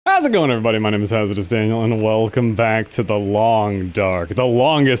How's it going, everybody? My name is HazardousDaniel, and welcome back to the Long Dark, the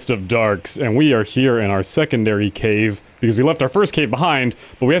longest of darks, and we are here in our secondary cave, because we left our first cave behind,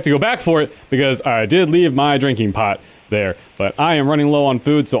 but we have to go back for it, because I did leave my drinking pot there. But I am running low on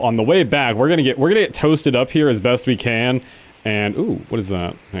food, so on the way back, we're gonna get toasted up here as best we can, and, ooh, what is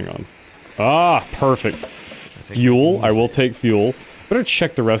that? Hang on. Ah, perfect. Fuel, I will take fuel. Better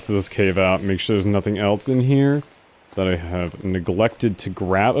check the rest of this cave out and make sure there's nothing else in here that I have neglected to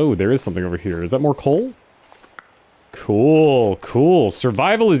grab. Oh, there is something over here. Is that more coal? Cool, cool.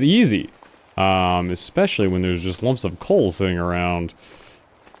 Survival is easy. Especially when there's just lumps of coal sitting around.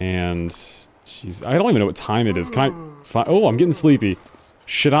 And, jeez, I don't even know what time it is. Can I find— oh, I'm getting sleepy.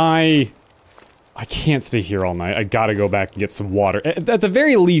 Should I can't stay here all night. I gotta go back and get some water. At the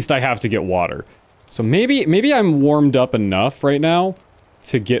very least, I have to get water. So maybe I'm warmed up enough right now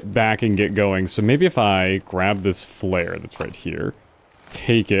to get back and get going. So maybe if I grab this flare that's right here,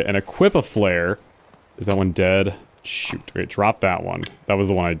 take it, and equip a flare. Is that one dead? Shoot. Wait, drop that one. That was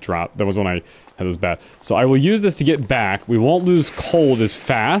the one I dropped. That was when I had this bad. So I will use this to get back. We won't lose cold as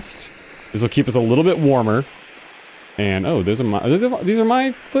fast. This will keep us a little bit warmer. And, oh, these are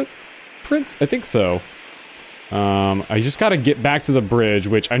my footprints? I think so. I just gotta get back to the bridge,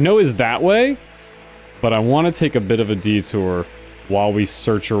 which I know is that way, but I want to take a bit of a detour while we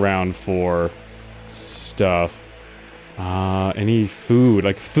search around for stuff. Any food.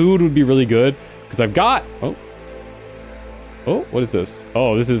 Like, food would be really good, because I've got— oh, what is this?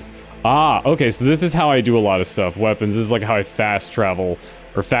 Oh, this is— ah, okay, so this is how I do a lot of stuff. Weapons. This is like how I fast travel,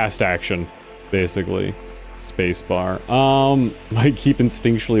 or fast action, basically. Spacebar. I keep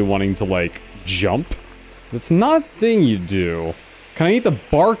instinctually wanting to, like, jump. That's not a thing you do. Can I eat the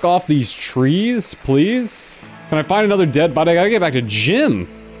bark off these trees, please? Can I find another dead body? I gotta get back to Jim.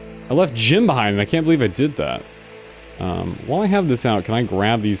 I left Jim behind, and I can't believe I did that. While I have this out, can I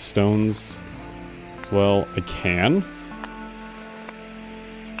grab these stones as well? I can.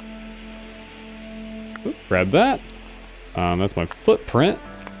 Oop, grab that. That's my footprint.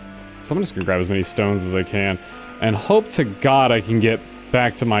 So I'm just gonna grab as many stones as I can, and hope to God I can get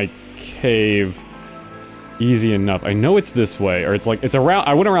back to my cave easy enough. I know it's this way, or it's around—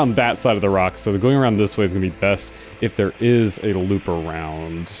 I went around that side of the rock, so going around this way is gonna be best if there is a loop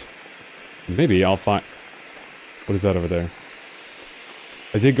around. Maybe I'll find— what is that over there?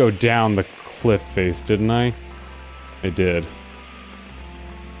 I did go down the cliff face, didn't I? I did.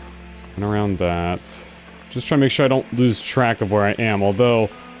 And around that. Just trying to make sure I don't lose track of where I am, although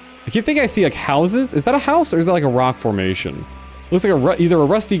I keep thinking I see, like, houses. Is that a house, or is that like a rock formation? Looks like either a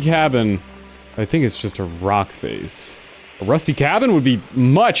rusty cabin— I think it's just a rock face. A rusty cabin would be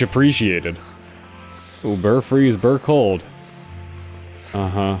much appreciated. Oh, burr freeze, burr cold.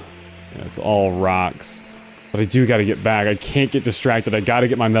 Uh-huh. Yeah, it's all rocks. But I do gotta get back. I can't get distracted. I gotta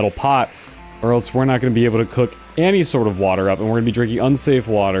get my metal pot, or else we're not gonna be able to cook any sort of water up, and we're gonna be drinking unsafe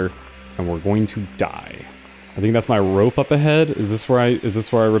water, and we're going to die. I think that's my rope up ahead. Is this where I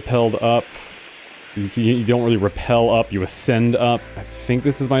rappelled up? You don't really rappel up, you ascend up. I think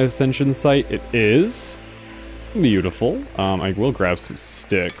this is my ascension site. It is. Beautiful. I will grab some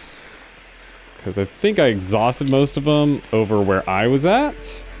sticks, because I think I exhausted most of them over where I was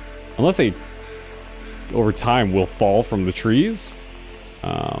at. Unless they, over time, will fall from the trees.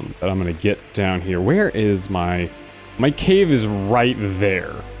 But I'm gonna get down here. Where is my cave is right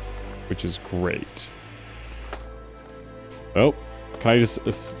there, which is great. Oh, can I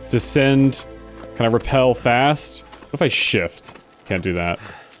just descend? Can I rappel fast? What if I shift? Can't do that.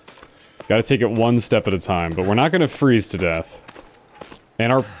 Gotta take it one step at a time, but we're not gonna freeze to death.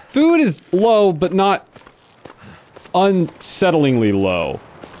 And our food is low, but not unsettlingly low.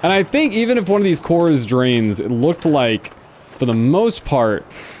 And I think even if one of these cores drains, it looked like, for the most part,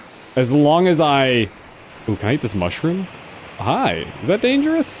 as long as I— ooh, can I eat this mushroom? Hi, is that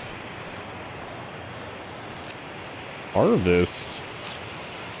dangerous? Harvest.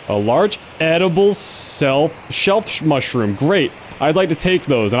 A large edible shelf mushroom. Great. I'd like to take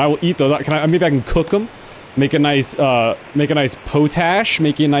those, and I will eat those. Maybe I can cook them, make a nice potash,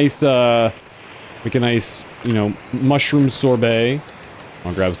 make a nice, you know, mushroom sorbet.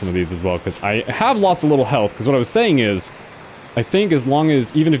 I'll grab some of these as well, because I have lost a little health, because what I was saying is, I think as long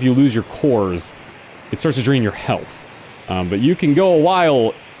as— even if you lose your cores, it starts to drain your health. But you can go a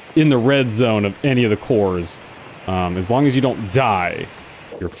while in the red zone of any of the cores, as long as you don't die.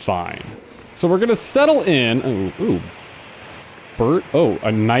 You're fine. So we're gonna settle in. Ooh. Bert. Oh,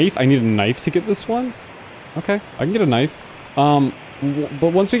 a knife. I need a knife to get this one. Okay, I can get a knife.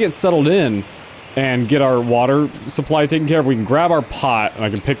 But once we get settled in and get our water supply taken care of, we can grab our pot, and I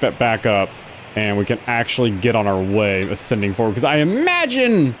can pick that back up, and we can actually get on our way ascending forward. Because I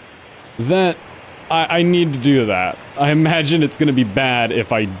imagine then I need to do that. I imagine it's gonna be bad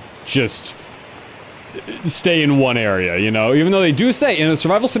if I just stay in one area, you know? Even though they do say in a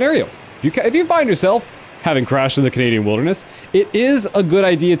survival scenario, if you find yourself having crashed in the Canadian wilderness, it is a good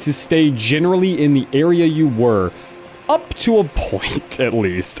idea to stay generally in the area you were, up to a point, at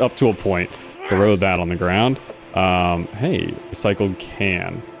least, up to a point. Throw that on the ground. Hey, recycled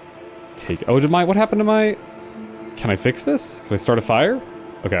can. What happened to my, can I fix this? Can I start a fire?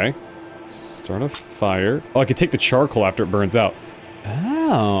 Okay. Start a fire. Oh, I can take the charcoal after it burns out.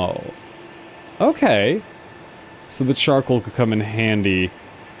 Oh. Okay. So the charcoal could come in handy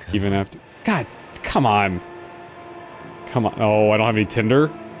even after... God, come on. Come on. Oh, I don't have any tinder?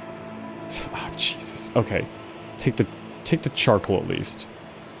 Oh, Jesus. Okay. Take the charcoal at least.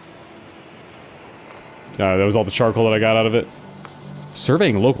 That was all the charcoal that I got out of it.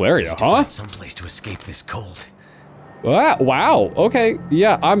 Surveying local area, huh? Someplace to escape this cold. Ah, wow. Okay.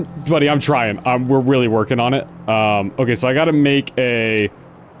 Yeah, buddy, I'm trying. We're really working on it. Okay, so I gotta make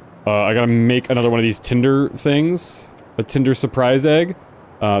another one of these Tinder things. A Tinder surprise egg.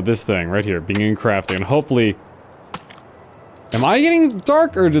 This thing right here, being in crafting. And hopefully... Am I getting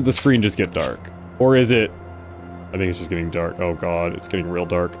dark, or did the screen just get dark? Or is it... I think it's just getting dark. Oh god, it's getting real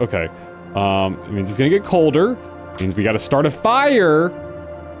dark. Okay. It means it's gonna get colder. It means we gotta start a fire.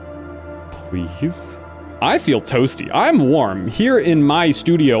 Please? I feel toasty. I'm warm. Here in my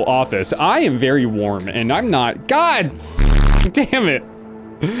studio office, I am very warm, and I'm not... God! Damn it!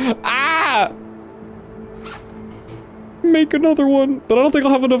 Ah! Make another one, but I don't think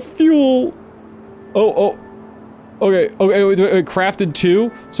I'll have enough fuel. Oh. Okay, it crafted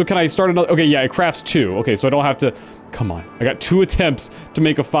 2, so can I start another? Okay, yeah, it crafts 2. Okay, so I don't have to... Come on, I got 2 attempts to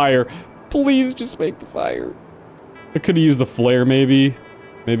make a fire. Please just make the fire. I could've used the flare, maybe.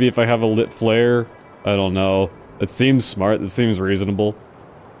 Maybe if I have a lit flare. I don't know. It seems smart, it seems reasonable.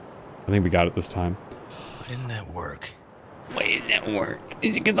 I think we got it this time. Why didn't that work? Why didn't that work?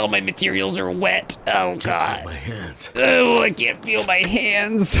 Is it because all my materials are wet? Oh god. My hands. Oh, I can't feel my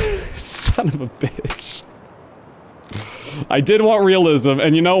hands. Son of a bitch. I did want realism,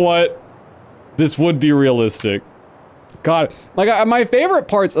 and you know what? This would be realistic. God, like, my favorite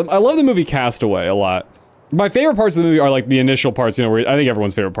parts, I love the movie Castaway a lot. My favorite parts of the movie are like the initial parts, you know, where I think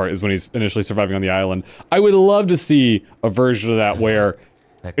everyone's favorite part is when he's initially surviving on the island. I would love to see a version of that where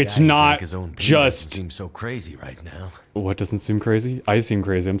it's not just... Seems so crazy right now. What doesn't seem crazy? I seem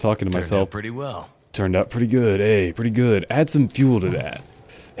crazy. I'm talking to myself. Turned out pretty well. Turned out pretty good. Hey, pretty good. Add some fuel to that.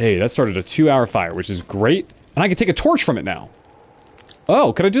 Hey, that started a 2-hour fire, which is great. And I can take a torch from it now.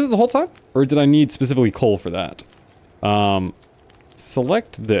 Oh, could I do that the whole time? Or did I need specifically coal for that?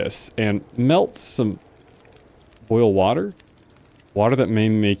 Select this and melt some... Boil water? Water that may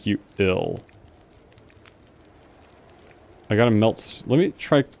make you ill. I gotta melt... Let me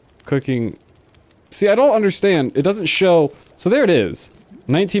try cooking... See, I don't understand. It doesn't show... So there it is.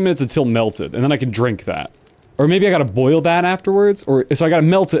 19 minutes until melted, and then I can drink that. Or maybe I gotta boil that afterwards? Or... So I gotta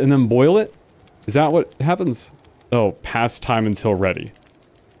melt it and then boil it? Is that what happens? Oh, past time until ready.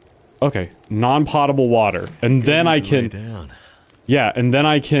 Okay. Non-potable water. And then I can... Yeah, and then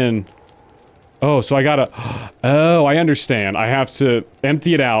I can... Oh, so I gotta... Oh, I understand. I have to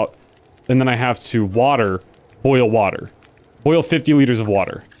empty it out, and then I have to boil water. Boil 50 liters of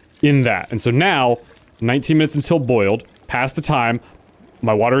water in that. And so now, 19 minutes until boiled, past the time,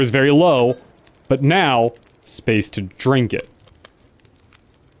 my water is very low, but now, space to drink it.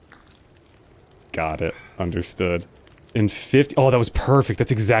 Got it. Understood. In 50... Oh, that was perfect.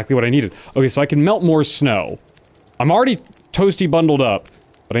 That's exactly what I needed. Okay, so I can melt more snow. I'm already toasty bundled up.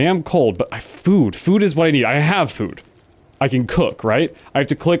 But I am cold, but food. Food is what I need. I have food. I can cook, right? I have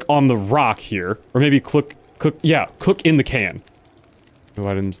to click on the rock here. Or maybe cook in the can. No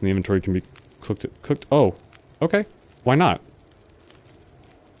items in the inventory can be cooked. Oh, okay. Why not?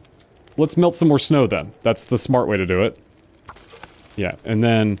 Let's melt some more snow then. That's the smart way to do it. Yeah, and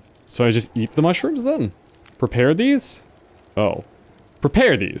then... So I just eat the mushrooms then? Prepare these? Oh.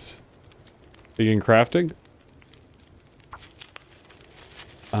 Prepare these. Begin crafting?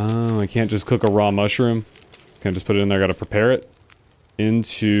 Oh, I can't just cook a raw mushroom. Can't just put it in there, I gotta prepare it.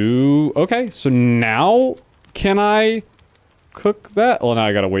 Into... Okay, so now... Can I... cook that? Well, now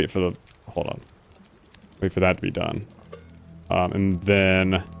I gotta wait for the... Hold on. Wait for that to be done. And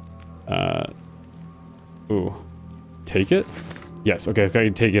then... Ooh. Take it? Yes, okay, so I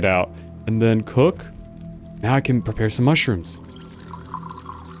can take it out. And then cook. Now I can prepare some mushrooms.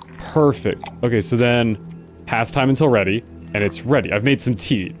 Perfect. Okay, so then... Past time until ready. And it's ready. I've made some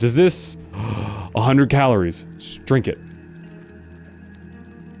tea. Does this... 100 calories. Just drink it.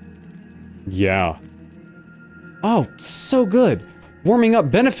 Yeah. Oh, so good. Warming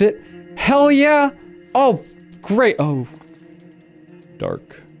up benefit. Hell yeah! Oh, great. Oh.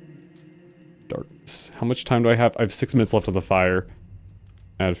 Dark. Darkness. How much time do I have? I have 6 minutes left on the fire.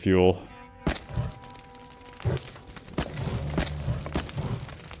 Add fuel.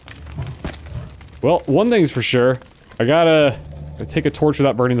 Well, one thing's for sure. I gotta take a torch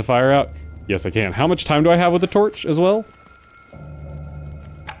without burning the fire out. Yes, I can. How much time do I have with the torch as well?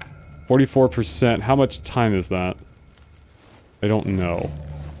 44%. How much time is that? I don't know.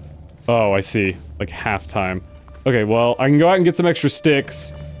 Oh, I see. Like half time. Okay, well, I can go out and get some extra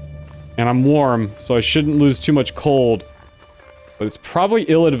sticks. And I'm warm, so I shouldn't lose too much cold. But it's probably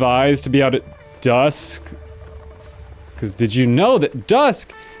ill-advised to be out at dusk. Because did you know that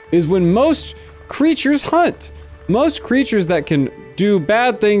dusk is when most creatures hunt? Most creatures that can do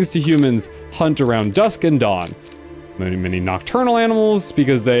bad things to humans hunt around dusk and dawn. Many nocturnal animals,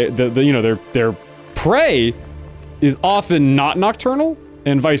 because their prey is often not nocturnal,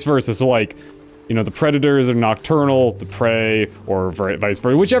 and vice versa. So like, you know, the predators are nocturnal, the prey, or vice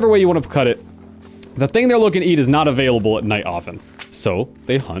versa, whichever way you want to cut it. The thing they're looking to eat is not available at night often. So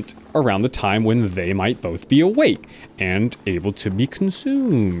they hunt around the time when they might both be awake and able to be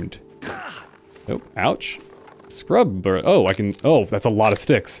consumed. Oh, ouch. Scrub, oh, I can, oh, that's a lot of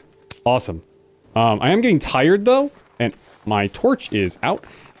sticks. Awesome. I am getting tired though, and my torch is out,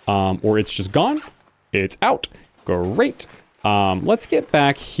 or it's just gone. It's out. Great. Let's get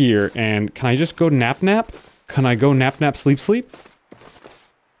back here, and can I just go nap? Can I go nap, sleep?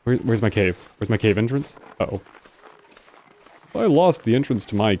 Where's my cave? Where's my cave entrance? Uh-oh. I lost the entrance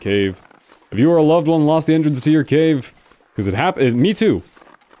to my cave. If you or a loved one lost the entrance to your cave, because it happened, me too.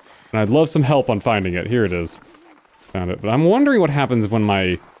 And I'd love some help on finding it. Here it is. Found it. But I'm wondering what happens when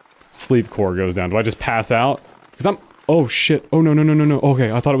my sleep core goes down. Do I just pass out? Because I'm... Oh, shit. Oh, no.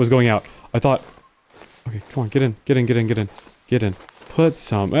 Okay, I thought it was going out. I thought... Okay, come on, get in. Put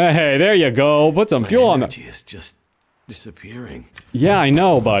some... Hey, there you go. Put some fuel on the... energy is just disappearing. Yeah, I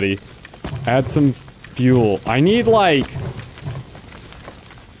know, buddy. Add some fuel. I need, like...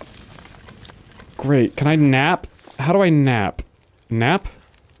 Great. Can I nap? How do I nap? Nap?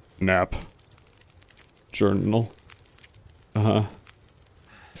 Nap. Journal.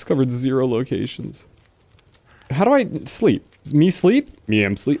 Discovered 0 locations. How do I sleep? Me sleep? Me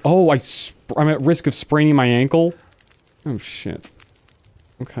am sleep. Oh, I'm at risk of spraining my ankle. Oh, shit.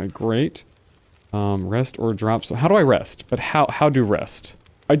 Okay, great. Rest or drop. So how do I rest? But how do rest?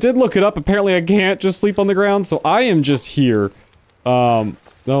 I did look it up. Apparently I can't just sleep on the ground, so I am just here. No,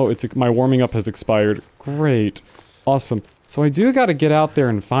 my warming up has expired. Great. Awesome. So I do gotta get out there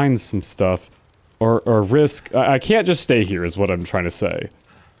and find some stuff. Or risk... I can't just stay here is what I'm trying to say.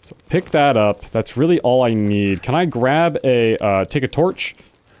 So pick that up. That's really all I need. Can I grab a, take a torch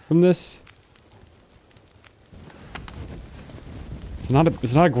from this? It's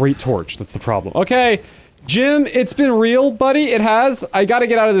not a great torch. That's the problem. Okay, Jim, it's been real, buddy. It has. I gotta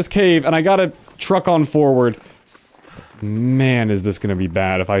get out of this cave, and I gotta truck on forward. Man, is this gonna be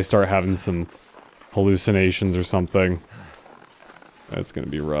bad if I start having some hallucinations or something. That's gonna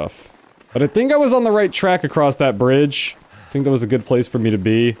be rough. But I think I was on the right track across that bridge. I think that was a good place for me to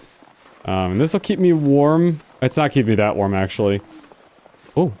be. And this will keep me warm. It's not keeping me that warm, actually.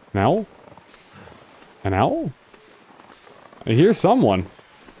 Oh, an owl? An owl? I hear someone.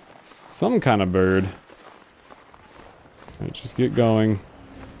 Some kind of bird. Alright, just get going.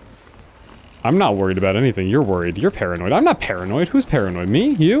 I'm not worried about anything. You're worried. You're paranoid. I'm not paranoid. Who's paranoid? Me?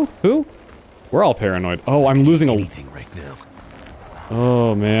 You? Who? We're all paranoid. Oh, I'm losing anything right now.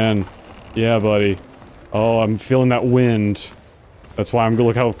 Oh, man. Yeah, buddy. Oh, I'm feeling that wind. That's why I'm gonna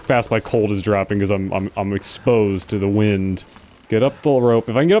look how fast my cold is dropping, because I'm exposed to the wind. Get up the rope.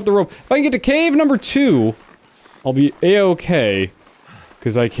 If I can get up the rope, if I can get to cave number 2, I'll be a-okay.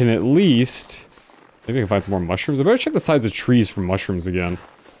 Because I can at least... Maybe I can find some more mushrooms. I better check the sides of trees for mushrooms again.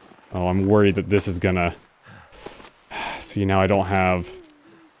 Oh, I'm worried that this is gonna... See, now I don't have...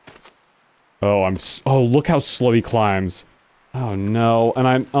 Oh, oh, look how slow he climbs. Oh, no.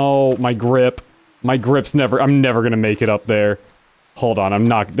 And oh, my grip. My grip's I'm never gonna make it up there. Hold on,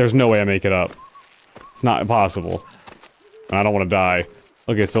 there's no way I make it up. It's not impossible. And I don't want to die.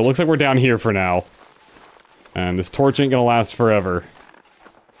 Okay, so it looks like we're down here for now. And this torch ain't gonna last forever.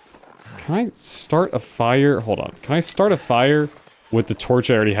 Can I start a fire? Hold on. Can I start a fire with the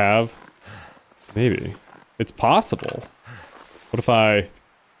torch I already have? Maybe. It's possible. What if I...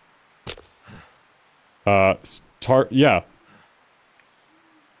 yeah.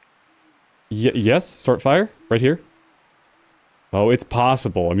 Yes, start fire? Right here? Oh, it's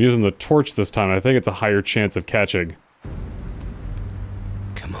possible. I'm using the torch this time. I think it's a higher chance of catching.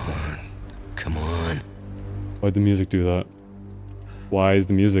 Come on. Come on. Why'd the music do that? Why is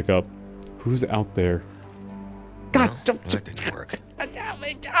the music up? Who's out there? God, Well, that didn't work.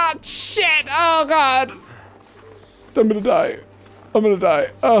 oh shit! Oh god! I'm gonna die. I'm gonna die.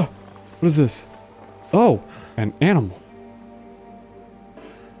 What is this? Oh, an animal.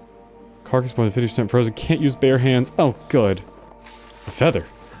 Carcass more than 50% frozen. Can't use bare hands. Oh, good. A feather.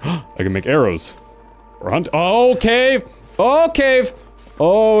 I can make arrows. For hunt. Oh, cave! Oh, cave!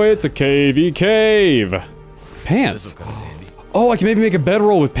 Oh, it's a cavey cave. Pants. Oh, I can maybe make a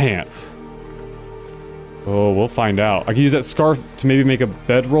bedroll with pants. Oh, we'll find out. I can use that scarf to maybe make a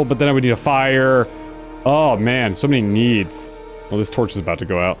bedroll, but then I would need a fire. Oh, man, so many needs. Well, this torch is about to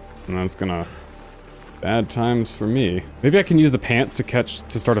go out, and that's gonna... Bad times for me. Maybe I can use the pants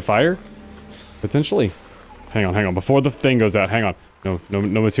to start a fire? Potentially. Hang on. Before the thing goes out, hang on. No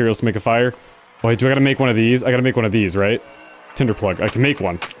materials to make a fire. Wait, do I gotta make one of these? I gotta make one of these, right? Tinder plug. I can make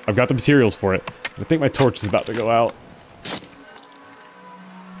one. I've got the materials for it. I think my torch is about to go out.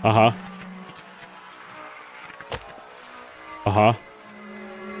 Uh-huh.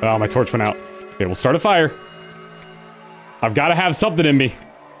 Oh, my torch went out. Okay, we'll start a fire. I've gotta have something in me.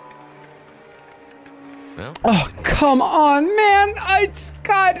 Well, Oh, come on, man!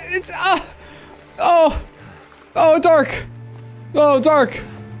 Oh, dark! Oh, dark!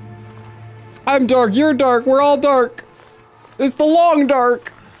 I'm dark, you're dark, we're all dark! It's the long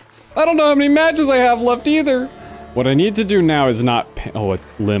dark! I don't know how many matches I have left either! What I need to do now is not oh, a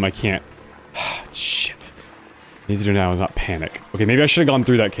limb, I can't. Shit. What I need to do now is not panic. Okay, maybe I should have gone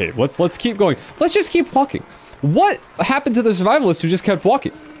through that cave. Let's keep going. Let's just keep walking. What happened to the survivalist who just kept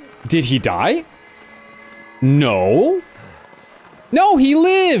walking? Did he die? No. No, he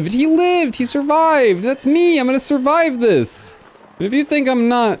lived! He survived! That's me! I'm gonna survive this! And if you think I'm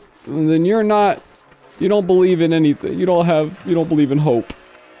not, then you're not... You don't believe in anything. You don't believe in hope.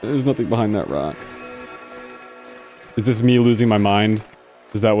 There's nothing behind that rock. Is this me losing my mind?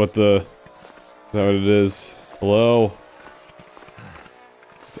 Is that what it is? Hello?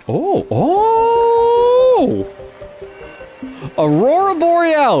 Oh! Aurora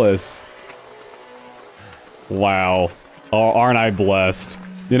Borealis! Wow. Oh, aren't I blessed?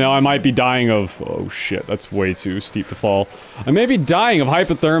 You know, I might be dying of... Oh shit, that's way too steep to fall. I may be dying of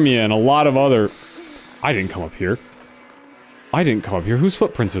hypothermia and a lot of other... I didn't come up here. Whose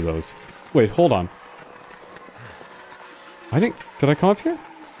footprints are those? Wait, hold on. Did I come up here?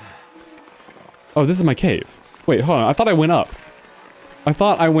 Oh, this is my cave. Wait, hold on, I thought I went up. I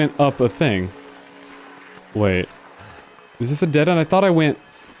thought I went up a thing. Wait. Is this a dead end? I thought I went...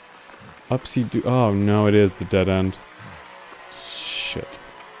 Oh no, it is the dead end. Shit.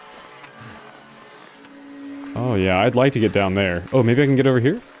 Oh yeah, I'd like to get down there. Oh, maybe I can get over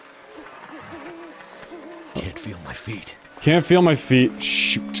here? Can't feel my feet. Can't feel my feet.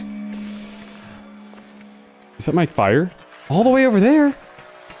 Shoot. Is that my fire? All the way over there?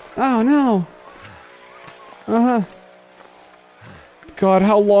 Oh no. Uh-huh. God,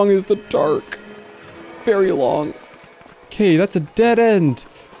 how long is the dark? Very long. Okay, that's a dead end.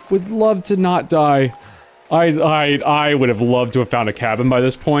 Would love to not die. I would have loved to have found a cabin by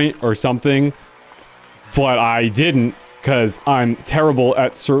this point or something. But I didn't, because I'm terrible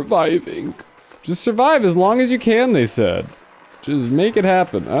at surviving. Just survive as long as you can, they said. Just make it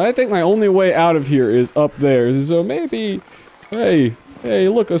happen. I think my only way out of here is up there. So maybe... Hey,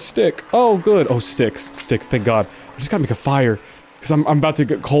 look, a stick. Oh, good. Oh, sticks, thank God. I just gotta make a fire. Because I'm about to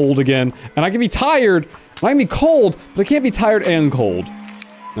get cold again. And I can be tired. I can be cold, but I can't be tired and cold.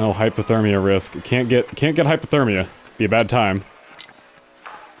 No, hypothermia risk. Can't get hypothermia. Be a bad time.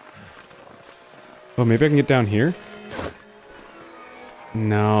 Oh, maybe I can get down here?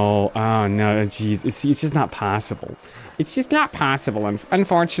 No. Oh, no. Jeez. It's just not possible. It's just not possible.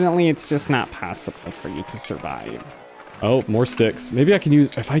 Unfortunately, it's just not possible for you to survive. Oh, more sticks. Maybe I can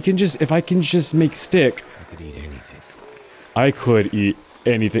use... If I can just make stick... I could eat anything. I could eat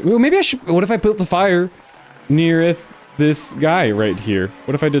anything. Well, maybe I should... What if I put the fire neareth this guy right here?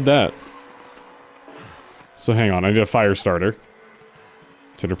 What if I did that? So hang on, I need a fire starter.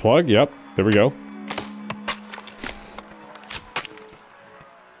 Tinder plug, yep. There we go.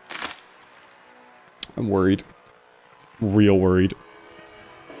 I'm worried. Real worried.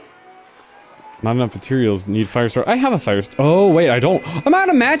 Not enough materials, need fire starter. I have a fire starter. Oh, wait, I don't. I'm out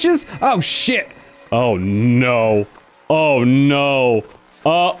of matches? Oh, shit. Oh, no. Oh, no.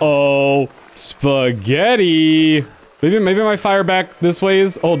 Uh-oh. Spaghetti. Maybe my fire back this way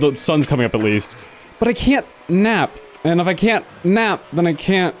is... Oh, the sun's coming up at least. But I can't nap. And if I can't nap, then I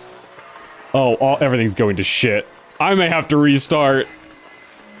can't... Oh, everything's going to shit. I may have to restart.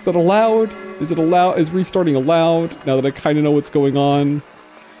 Is that allowed? Is it allowed? Is restarting allowed? Now that I kind of know what's going on.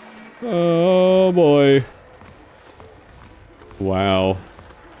 Oh, boy. Wow.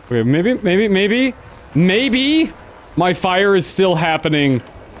 Okay, maybe my fire is still happening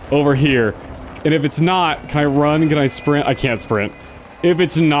over here. And if it's not, can I run? Can I sprint? I can't sprint. If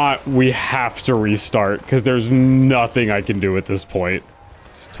it's not, we have to restart, because there's nothing I can do at this point.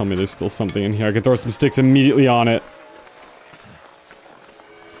 Just tell me there's still something in here. I can throw some sticks immediately on it.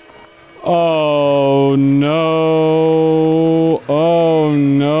 Oh no. Oh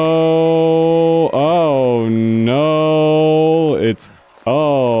no. Oh no. It's...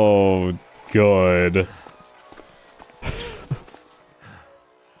 Oh, good.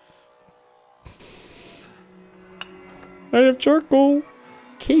 I have charcoal.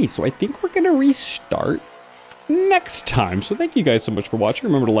 Okay, so I think we're gonna restart next time. So thank you guys so much for watching.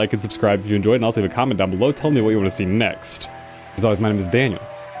 Remember to like and subscribe if you enjoyed, and also leave a comment down below telling me what you want to see next. As always, my name is Daniel,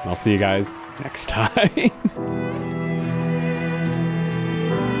 and I'll see you guys next time.